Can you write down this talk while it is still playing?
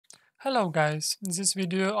Hello guys, in this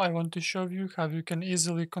video I want to show you how you can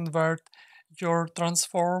easily convert your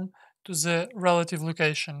transform to the relative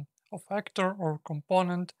location of vector or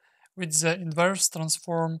component with the inverse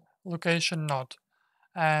transform location node.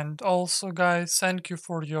 And also guys, thank you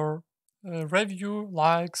for your review,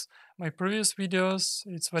 likes, my previous videos.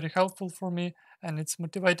 It's very helpful for me and it's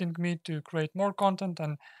motivating me to create more content.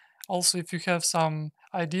 And also if you have some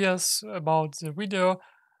ideas about the video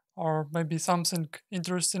or maybe something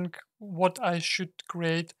interesting what I should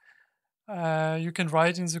create, you can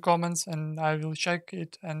write in the comments and I will check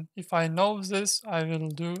it, and if I know this I will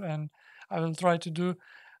do, and I will try to do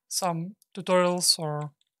some tutorials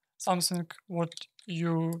or something what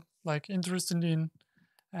you like interested in.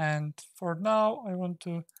 And for now I want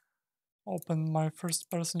to open my first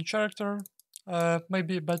person character.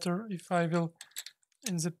 Maybe better if I will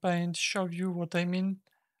in the paint show you what I mean.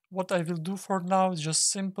 What I will do for now is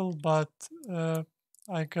just simple, but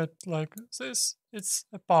I got like this. It's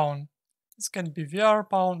a pawn. This can be VR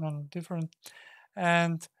pawn and different.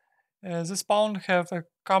 And this pawn have a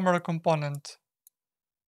camera component.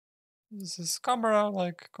 This is camera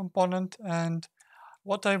like component, and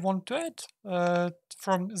what I want to add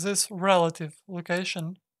from this relative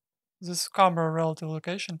location, this camera relative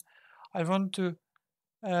location, I want to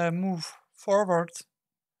move forward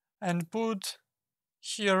and put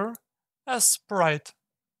here a sprite.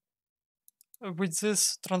 With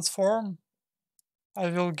this transform I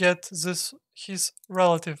will get this his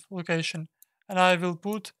relative location, and I will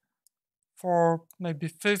put for maybe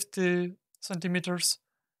 50 centimeters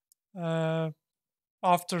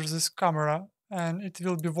after this camera, and it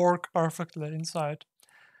will be work perfectly inside.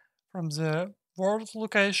 From the world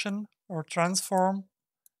location or transform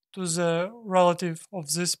to the relative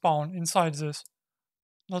of this pawn inside this,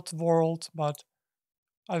 not world, but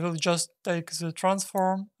I will just take the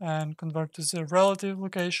transform and convert to the relative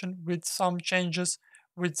location with some changes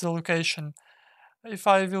with the location. If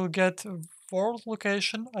I will get world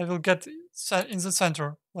location, I will get in the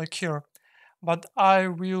center, like here. But I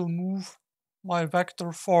will move my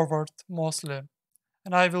vector forward mostly.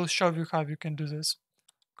 And I will show you how you can do this.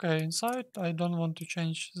 Okay, inside, I don't want to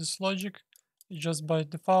change this logic. It's just by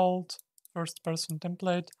default, first person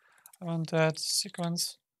template. I want to add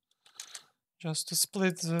sequence just to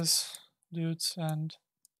split this dudes, and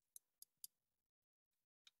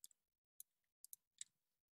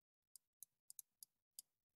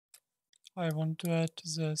I want to add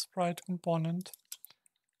the sprite component.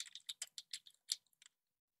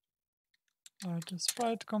 Add the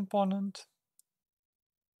sprite component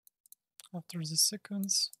after the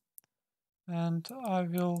sequence, and I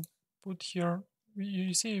will put here,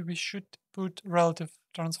 you see we should put relative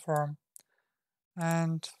transform,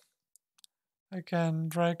 and I can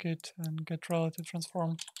drag it and get relative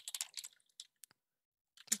transform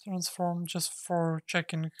just for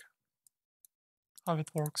checking how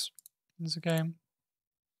it works in the game.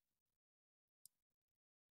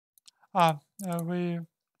 We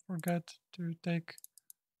forgot to take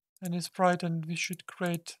any sprite, and we should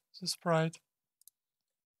create the sprite.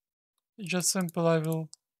 It's just simple. I will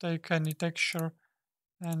take any texture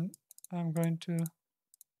and I'm going to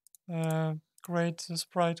create the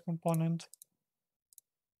sprite component.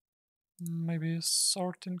 Maybe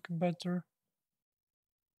sorting better.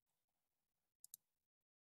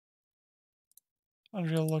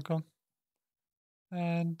 Unreal logo.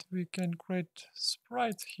 And we can create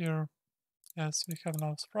sprite here. Yes, we have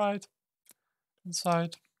now sprite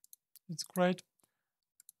inside. It's great.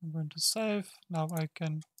 I'm going to save. Now I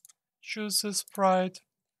can choose the sprite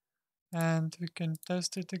and we can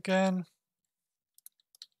test it again.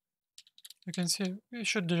 You can see we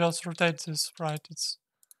should just rotate this sprite. It's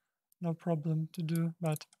no problem to do,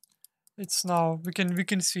 but it's now we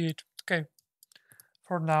can see it. Okay,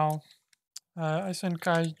 for now I think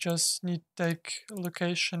I just need take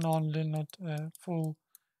location only, not full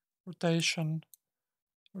rotation.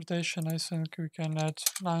 I think we can add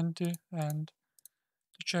 90, and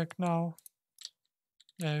to check now,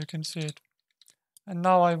 yeah, you can see it. And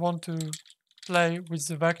now I want to play with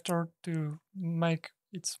the vector to make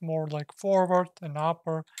it more like forward and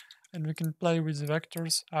upper, and we can play with the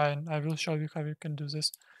vectors, and I will show you how you can do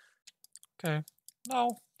this. Okay,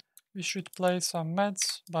 now we should play some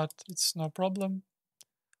maths, but it's no problem.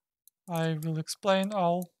 I will explain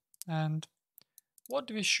all, and what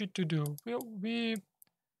we should to do. We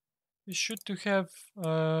should to have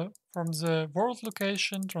from the world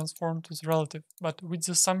location transform to the relative, but with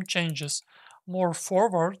some changes. More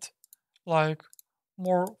forward, like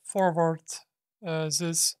more forward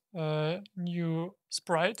this new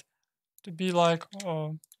sprite to be like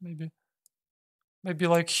maybe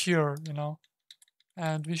like here,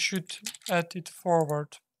 and we should add it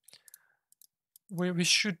forward. We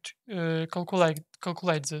should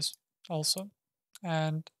calculate this also,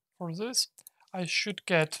 and for this I should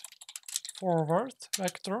get forward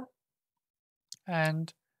vector,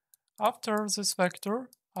 and after this vector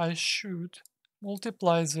I should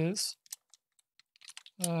multiply this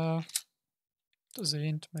to the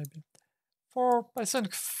int maybe for I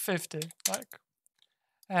think 50 like,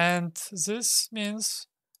 and this means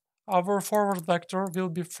our forward vector will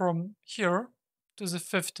be from here to the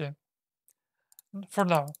 50 for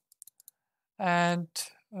now. And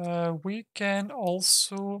we can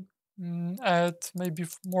also add maybe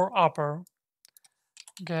more upper,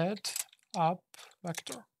 get up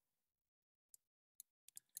vector,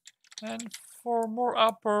 and for more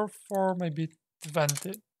upper for maybe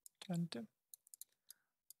 20.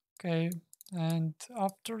 Okay, and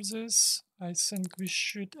after this I think we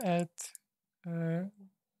should add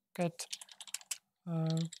get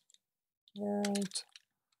world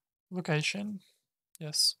location,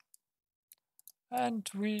 yes, and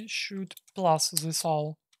we should plus this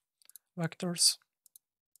all vectors,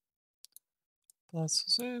 plus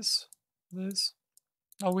this.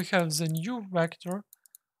 Now we have the new vector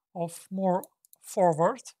of more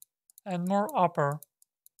forward and more upper,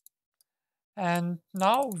 and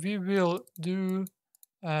now we will do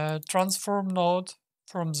a transform node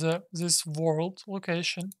from this world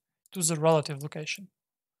location to the relative location,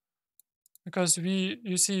 because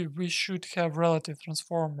you see we should have relative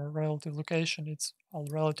transform or relative location. It's all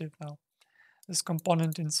relative now, this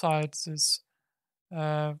component inside this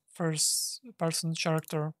first person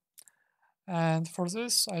character. And for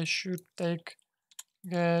this I should take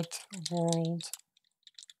get world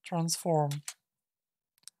transform,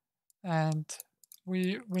 and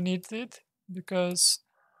we need it because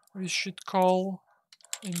we should call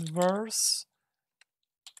inverse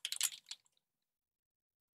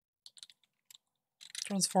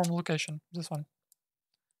transform location, this one.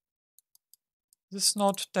 This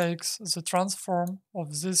node takes the transform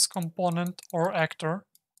of this component or actor.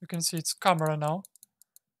 You can see it's camera now,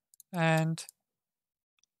 and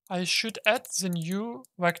I should add the new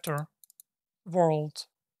vector world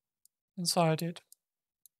inside it.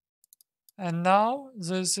 And now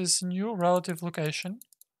this is new relative location,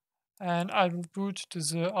 and I will put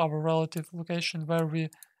to our relative location where we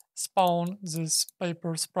spawn this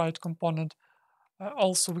paper sprite component.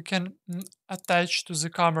 Also we can attach to the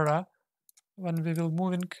camera when we will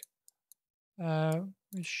moving,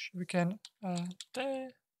 we can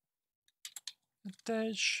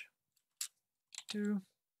attach to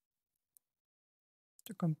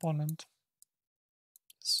the component.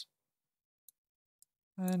 Yes.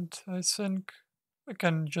 And I think we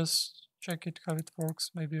can just check it how it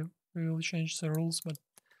works. Maybe we will change the rules, but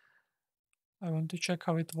I want to check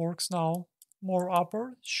how it works now. More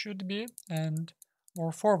upper should be, and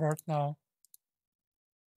more forward now.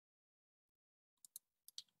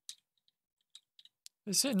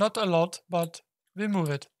 You see, not a lot, but we move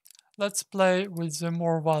it. Let's play with the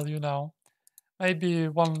more value now. Maybe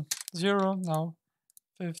 1, 0, now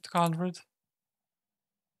 500.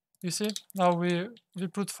 You see, now we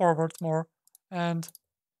put forward more, and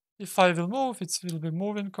if I will move, it will be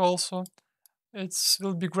moving also. It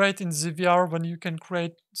will be great in the VR when you can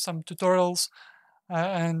create some tutorials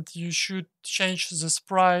and you should change the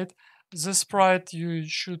sprite. The sprite you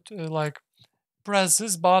should like press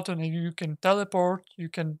this button and you can teleport. You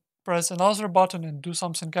can press another button and do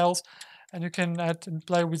something else, and you can add and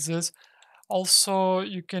play with this. Also,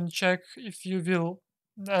 you can check if you will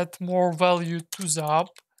add more value to the app.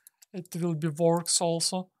 It will be works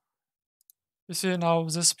also. You see now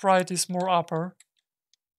the sprite is more upper.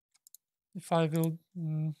 If I will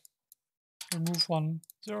remove 1,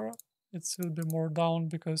 0, it will be more down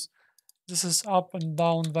because this is up and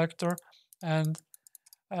down vector. And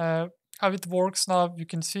how it works now, you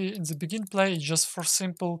can see in the begin play, just for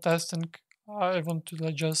simple testing, I want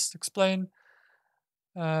to just explain.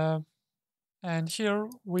 And here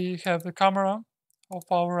we have the camera of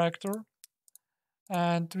our actor,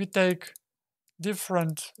 and we take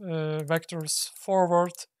different vectors,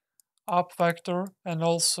 forward, up vector, and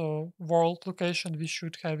also world location, we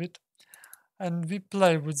should have it. And we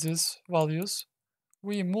play with these values.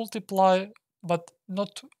 We multiply, but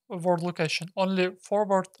not world location, only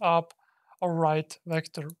forward, up, or right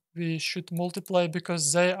vector. We should multiply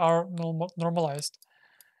because they are normalized.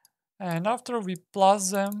 And after we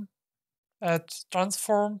plus them at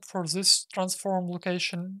transform for this transform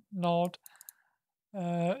location node,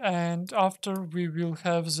 and after we will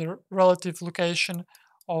have the relative location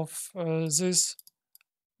of this,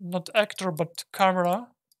 not actor but camera,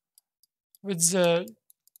 with the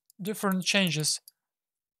different changes.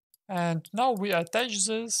 And now we attach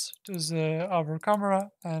this to our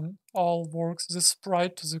camera and all works, the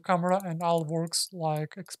sprite to the camera and all works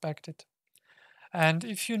like expected. And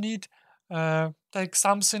if you need take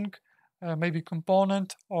something, maybe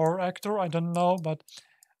component or actor, I don't know, but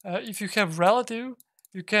if you have relative,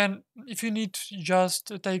 you can, if you need just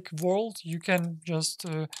to take world, you can just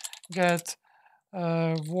get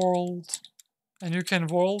world and you can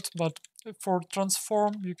world, but for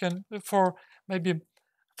transform, you can, for maybe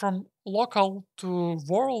from local to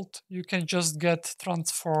world, you can just get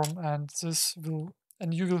transform and this will,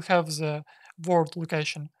 and you will have the world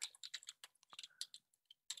location.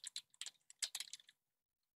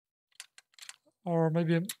 Or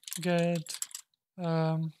maybe get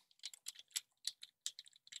um,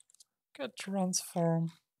 get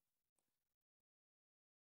transform,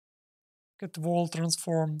 get wall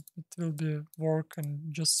transform. It will be work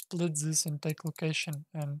and just split this and take location,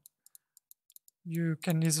 and you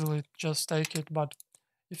can easily just take it. But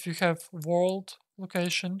if you have world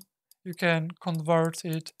location, you can convert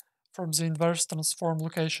it from the inverse transform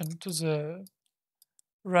location to the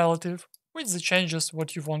relative with the changes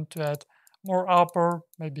what you want to add. More upper,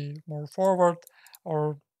 maybe more forward,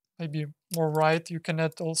 or maybe more right. You can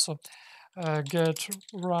add also get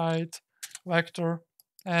right vector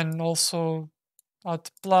and also add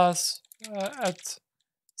plus, add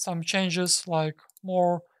some changes like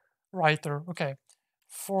more writer. Okay,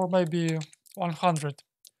 for maybe 100.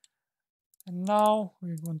 And now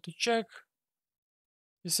we want to check.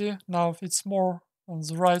 You see, now it's more on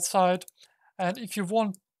the right side. And if you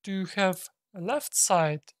want to have a left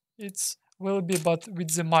side, it's will be but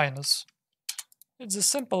with the minus. It's a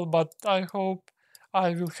simple, but I hope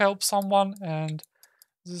I will help someone and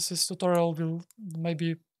this tutorial will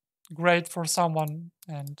maybe great for someone,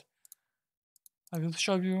 and I will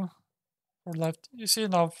show you for left. You see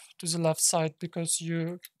now to the left side because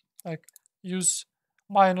you like use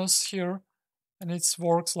minus here and it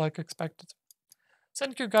works like expected.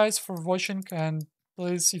 Thank you guys for watching, and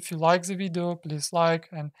please, if you like the video, please like,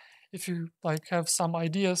 and if you like have some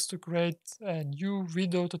ideas to create a new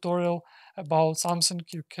video tutorial about something,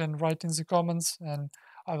 you can write in the comments and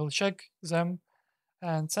I will check them.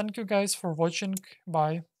 And thank you guys for watching.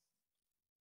 Bye.